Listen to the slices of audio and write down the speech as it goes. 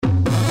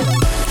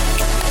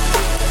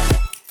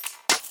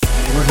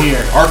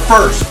here. Our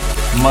first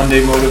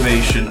Monday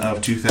motivation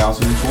of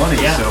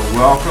 2020. Yeah. So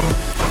welcome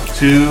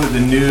to the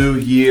new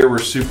year. We're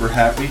super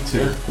happy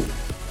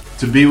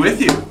to be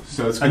with you.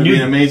 So it's going to be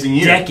an amazing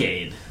year.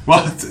 Decade.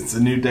 Well, it's a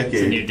new decade.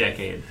 It's a new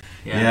decade.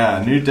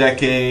 Yeah, new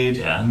decade,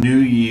 Yeah. new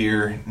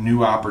year,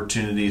 new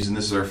opportunities, and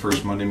this is our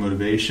first Monday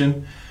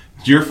motivation.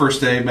 It's your first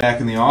day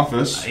back in the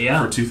office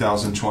for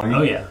 2020.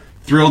 Oh, yeah.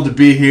 Thrilled to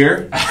be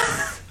here.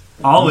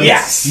 Always.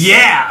 Yes.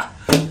 Yeah.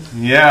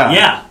 Yeah.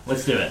 Yeah.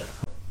 Let's do it.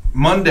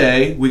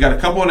 Monday, we got a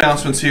couple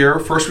announcements here.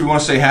 First, we want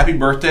to say happy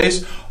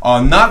birthdays.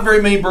 Not very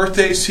many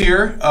birthdays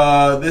here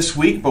this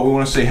week, but we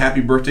want to say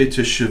happy birthday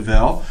to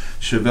Chevelle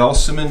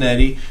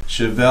Simonetti.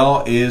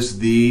 Chevelle is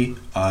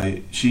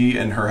she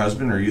and her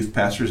husband are youth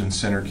pastors in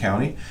Center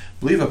County, I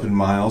believe up in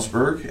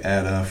Milesburg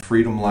at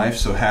Freedom Life.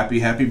 So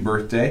happy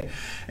birthday.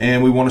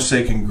 And we want to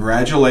say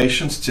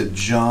congratulations to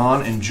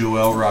John and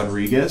Joelle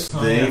Rodriguez.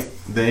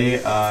 They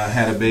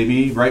had a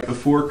baby right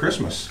before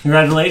Christmas.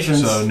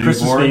 Congratulations. So newborn,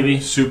 Christmas baby.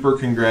 Super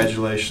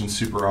congratulations,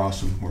 super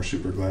awesome. We're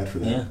super glad for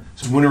that. Yeah.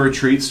 So Winter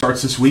Retreat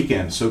starts this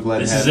weekend. So glad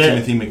to have This is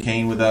it. Timothy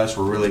McCain with us.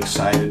 We're really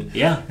excited.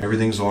 Yeah.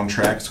 Everything's on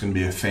track. It's going to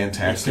be a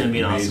fantastic, It's gonna be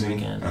an awesome amazing,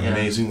 weekend.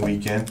 amazing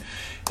weekend.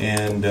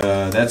 And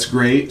that's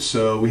great.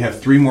 So we have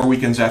 3 more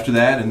weekends after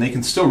that, and they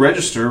can still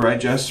register, right,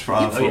 Jess,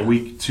 for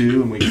week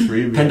 2 and week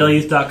 3.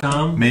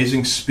 PendleYouth.com.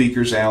 Amazing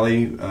speakers,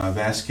 Ali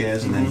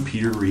Vasquez and then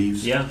Peter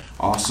Reeves. Yeah.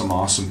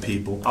 Awesome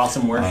people.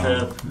 Awesome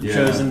worship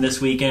chosen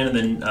this weekend,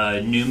 and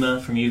then Numa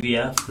from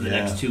UVF for the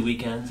Yeah. next 2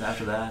 weekends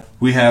after that.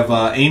 We have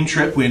AIM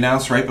trip we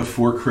announced right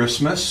before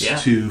Christmas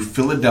to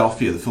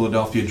Philadelphia, the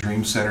Philadelphia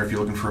Dream Center. If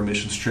you're looking for a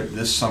missions trip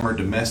this summer,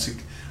 domestic,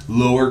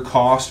 lower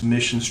cost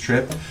missions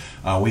trip.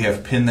 We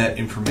have pinned that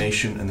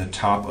information in the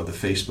top of the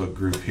Facebook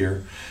group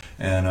here,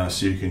 and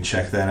so you can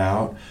check that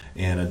out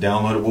and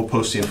download it. We'll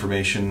post the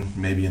information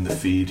maybe in the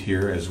feed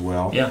here as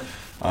well. Yeah.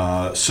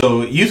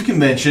 So youth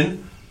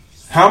convention.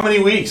 How many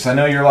weeks? I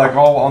know you're like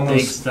all on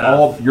those.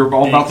 You're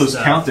all about those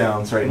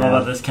countdowns right now. All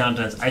about those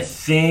countdowns. I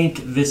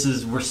think this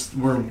is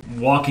we're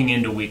walking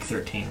into week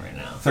 13 right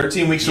now.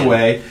 13 weeks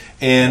away,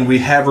 and we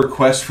have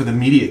requests for the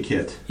media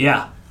kit.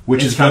 Yeah.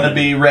 Which is going to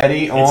be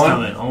ready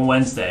on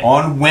Wednesday.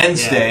 On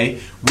Wednesday,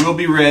 we'll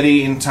be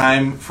ready in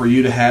time for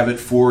you to have it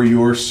for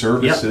your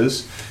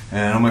services. Yep.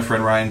 And I know my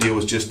friend Ryan Deal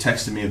was just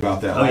texting me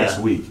about that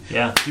last week.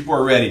 Yeah. People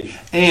are ready.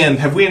 And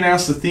have we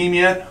announced the theme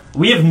yet?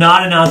 We have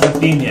not announced the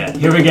theme yet.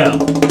 Here we go.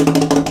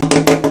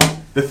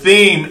 The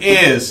theme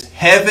is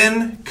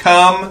Heaven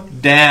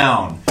Come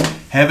Down.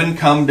 Heaven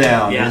Come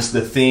Down is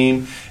the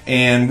theme.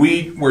 And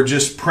we were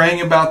just praying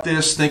about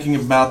this, thinking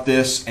about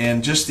this,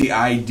 and just the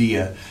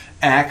idea.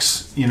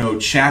 Acts,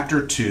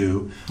 chapter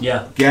 2,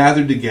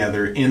 gathered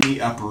together in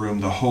the upper room,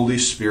 the Holy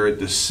Spirit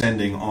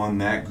descending on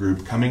that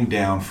group, coming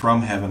down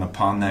from heaven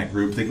upon that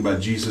group. Think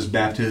about Jesus'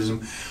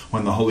 baptism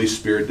when the Holy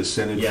Spirit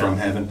descended from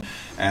heaven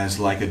as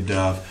like a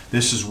dove.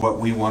 This is what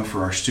we want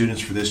for our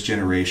students for this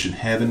generation.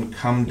 Heaven,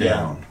 come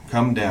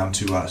down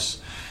to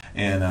us,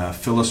 and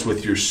fill us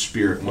with your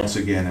Spirit once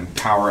again.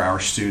 Empower our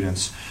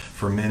students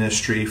for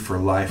ministry, for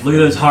life. Look at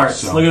those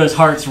hearts. Look at those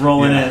hearts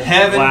rolling in.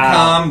 Heaven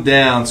come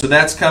down. So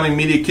that's coming.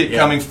 Media kit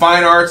coming.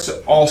 Fine arts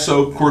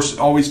also, of course,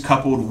 always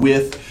coupled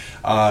with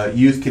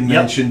youth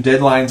convention.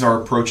 Deadlines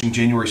are approaching.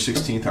 January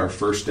 16th, our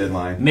first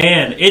deadline.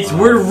 Man,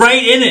 we're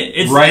right in it.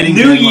 It's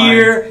new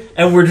year,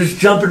 and we're just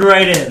jumping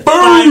right in. Boom!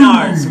 Fine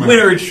arts,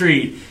 winter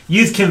retreat,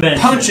 youth convention.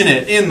 Punching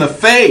it in the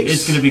face.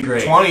 It's going to be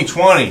great.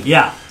 2020.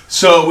 Yeah.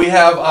 So we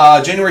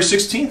have January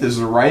 16th is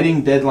the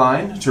writing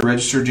deadline to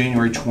register.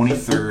 January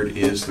 23rd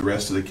is the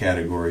rest of the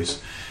categories.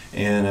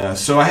 And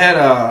so I had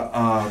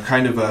a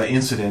kind of an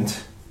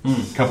incident a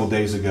couple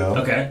days ago.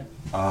 Okay.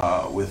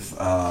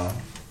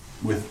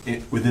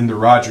 Within the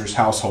Rogers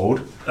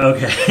household.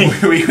 Okay.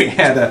 we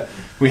had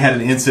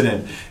an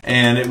incident,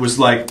 and it was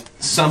like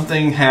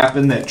something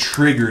happened that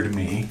triggered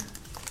me.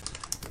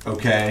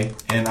 Okay,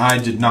 and I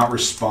did not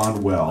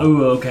respond well.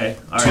 Ooh, okay.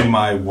 All to right.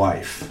 my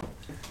wife.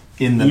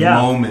 In the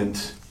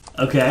moment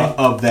of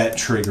that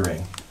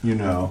triggering, Do you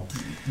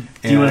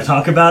want to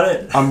talk about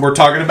it? We're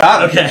talking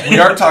about it. Okay. We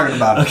are talking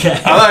about it.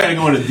 Okay. I'm not going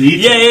to go into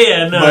detail.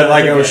 Yeah. No, but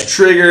I was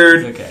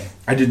triggered. It's okay.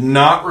 I did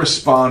not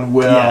respond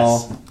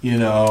well,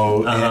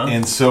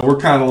 and so we're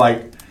kind of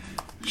like,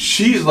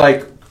 she's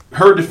like,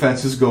 her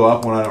defenses go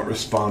up when I don't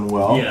respond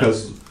well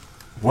because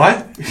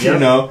what?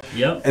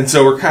 Yep. And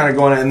so we're kind of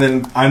going, and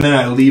then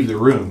I leave the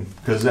room.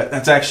 Because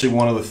that's actually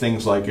one of the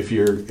things, like if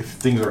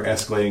things are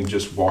escalating,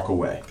 just walk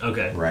away.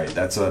 Okay. Right.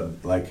 That's to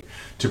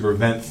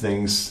prevent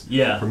things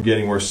from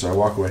getting worse. So I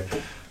walk away,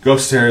 go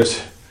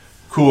upstairs,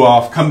 cool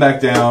off, come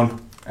back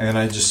down, and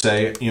I just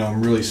say,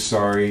 I'm really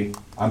sorry.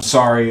 I'm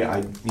sorry.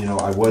 I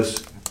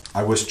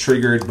was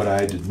triggered, but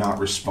I did not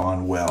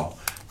respond well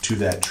to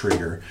that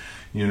trigger.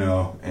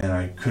 And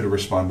I could have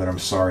responded, but I'm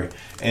sorry.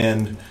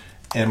 And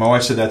my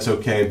wife said that's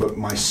okay. But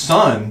my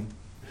son,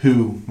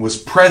 who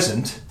was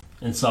present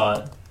and saw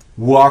it,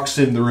 walks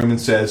in the room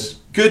and says,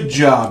 "Good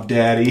job,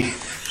 Daddy."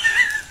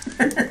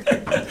 Good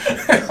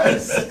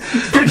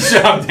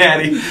job,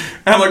 Daddy.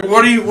 And I'm like,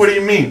 what do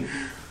you mean?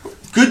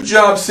 Good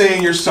job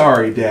saying you're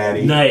sorry,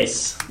 Daddy.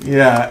 Nice.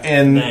 Yeah,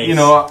 and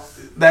nice.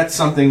 That's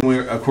something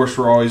we're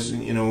always,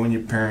 when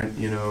you parent,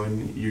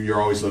 and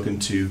you're always looking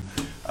to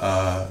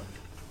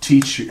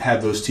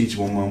have those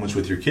teachable moments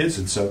with your kids.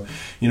 And so,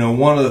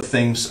 one of the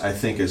things I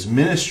think as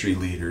ministry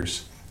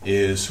leaders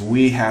is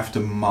we have to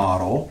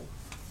model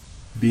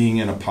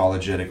being an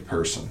apologetic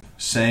person,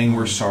 saying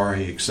we're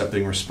sorry,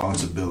 accepting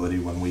responsibility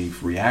when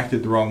we've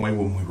reacted the wrong way,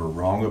 when we were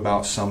wrong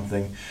about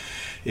something.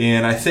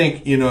 And I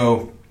think,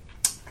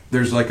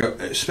 there's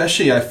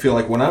especially I feel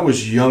like when I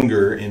was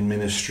younger in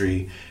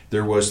ministry,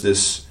 there was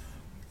this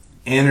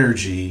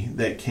energy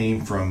that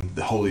came from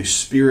the Holy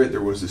Spirit.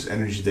 There was this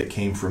energy that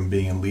came from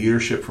being in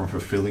leadership, from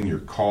fulfilling your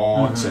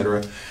call,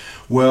 etc.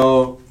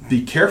 Well,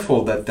 be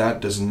careful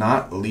that does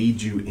not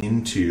lead you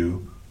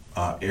into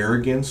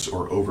arrogance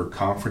or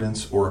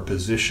overconfidence or a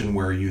position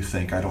where you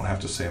think, I don't have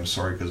to say I'm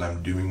sorry because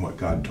I'm doing what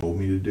God told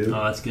me to do.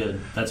 Oh, that's good.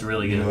 That's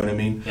really good. You know what I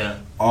mean? Yeah.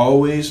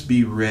 Always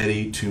be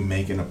ready to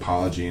make an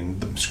apology.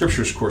 And the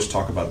scriptures, of course,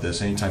 talk about this.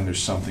 Anytime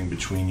there's something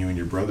between you and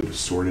your brother, to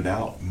sort it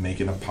out. Make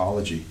an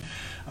apology.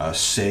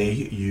 Say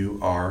you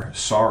are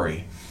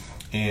sorry.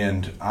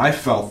 And I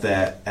felt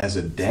that as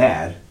a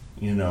dad,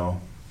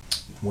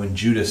 when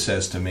Judah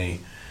says to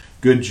me,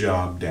 good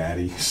job,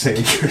 Daddy,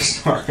 saying you're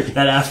sorry.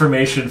 That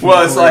affirmation.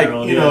 Well, it's like,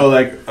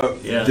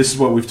 this is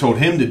what we've told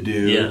him to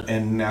do,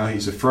 and now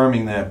he's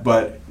affirming that.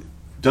 But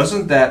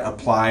doesn't that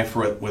apply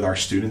with our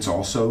students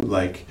also?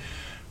 Like,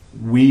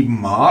 we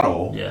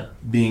model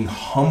being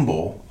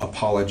humble,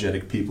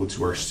 apologetic people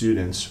to our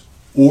students,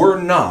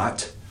 or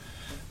not,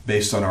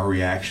 based on our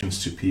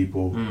reactions to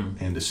people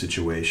and to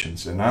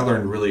situations. And I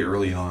learned really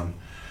early on,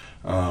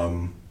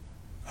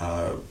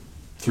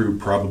 through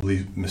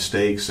probably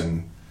mistakes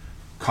and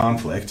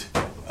conflict,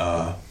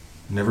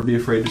 never be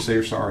afraid to say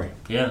you're sorry.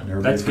 Yeah,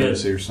 never be afraid to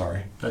say you're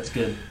sorry. That's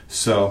good.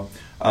 So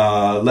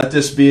let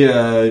this be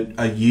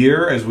a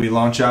year as we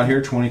launch out here,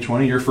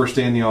 2020. Your first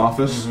day in the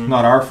office,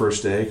 not our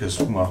first day, because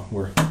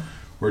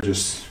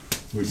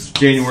it's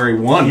January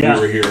 1 we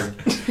were here.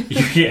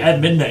 At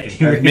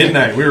midnight. At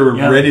midnight, we were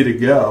ready to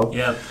go.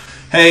 Yep.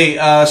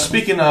 Hey,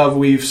 speaking of,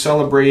 we've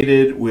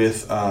celebrated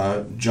with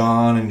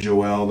John and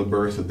Joelle the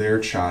birth of their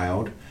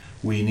child.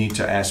 We need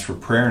to ask for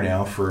prayer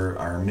now for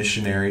our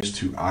missionaries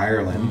to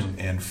Ireland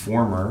and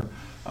former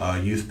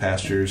youth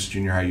pastors,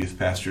 junior high youth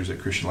pastors at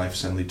Christian Life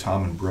Assembly,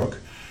 Tom and Brooke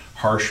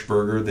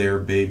Harshberger. Their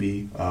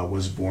baby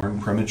was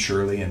born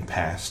prematurely and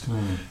passed.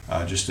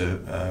 I just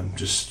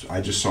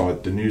saw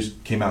it. The news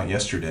came out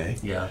yesterday.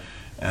 Yeah.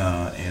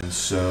 And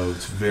so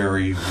it's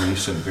very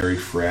recent, very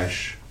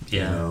fresh.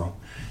 Yeah.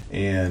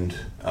 And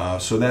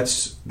so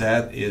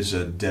that is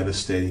a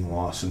devastating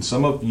loss. And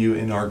some of you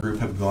in our group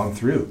have gone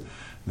through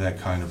that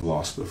kind of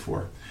loss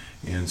before.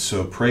 And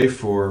so pray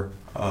for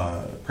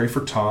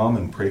Tom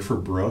and pray for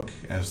Brooke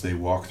as they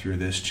walk through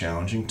this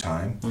challenging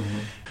time.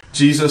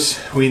 Jesus,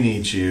 we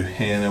need you,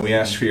 and we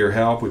ask for your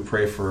help. We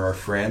pray for our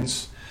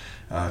friends,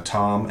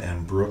 Tom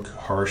and Brooke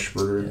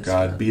Harshberger. Yes,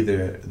 God, be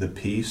the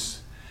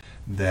peace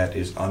that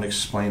is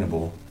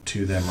unexplainable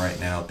to them right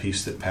now,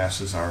 peace that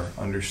passes our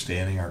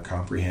understanding, our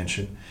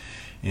comprehension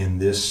in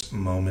this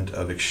moment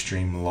of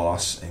extreme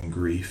loss and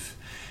grief.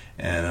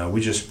 And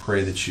we just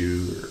pray that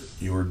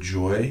your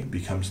joy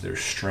becomes their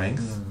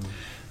strength,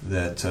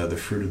 that the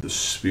fruit of the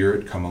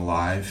Spirit come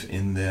alive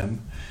in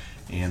them,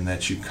 and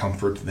that you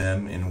comfort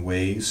them in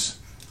ways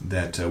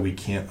that we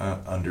can't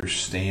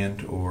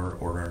understand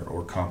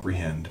or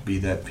comprehend. Be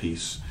that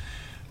peace,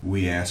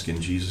 we ask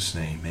in Jesus'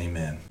 name.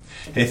 Amen.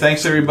 Hey,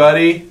 thanks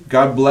everybody.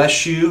 God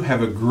bless you.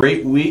 Have a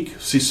great week.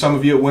 See some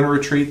of you at Winter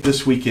Retreat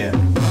this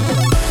weekend.